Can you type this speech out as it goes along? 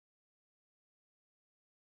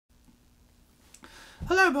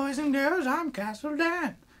Hello boys and girls, I'm Castle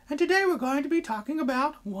Dan, and today we're going to be talking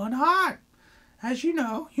about one heart. As you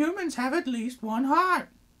know, humans have at least one heart.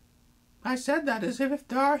 I said that as if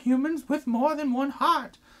there are humans with more than one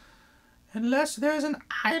heart. Unless there's an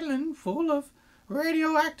island full of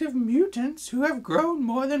radioactive mutants who have grown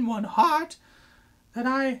more than one heart that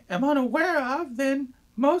I am unaware of, then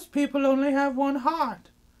most people only have one heart.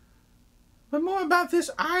 But more about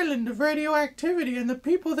this island of radioactivity and the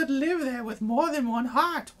people that live there with more than one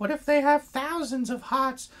heart. What if they have thousands of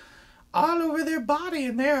hearts all over their body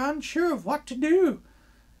and they're unsure of what to do?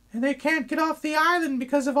 And they can't get off the island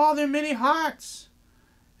because of all their many hearts.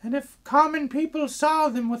 And if common people saw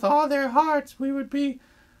them with all their hearts, we would be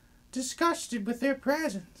disgusted with their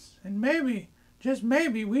presence. And maybe, just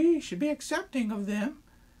maybe, we should be accepting of them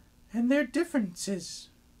and their differences.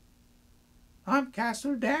 I'm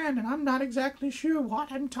Castle Dan, and I'm not exactly sure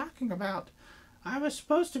what I'm talking about. I was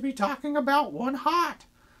supposed to be talking about one heart,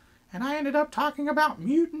 and I ended up talking about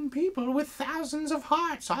mutant people with thousands of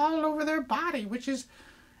hearts all over their body, which is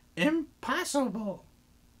impossible.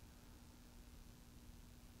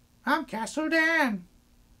 I'm Castle Dan.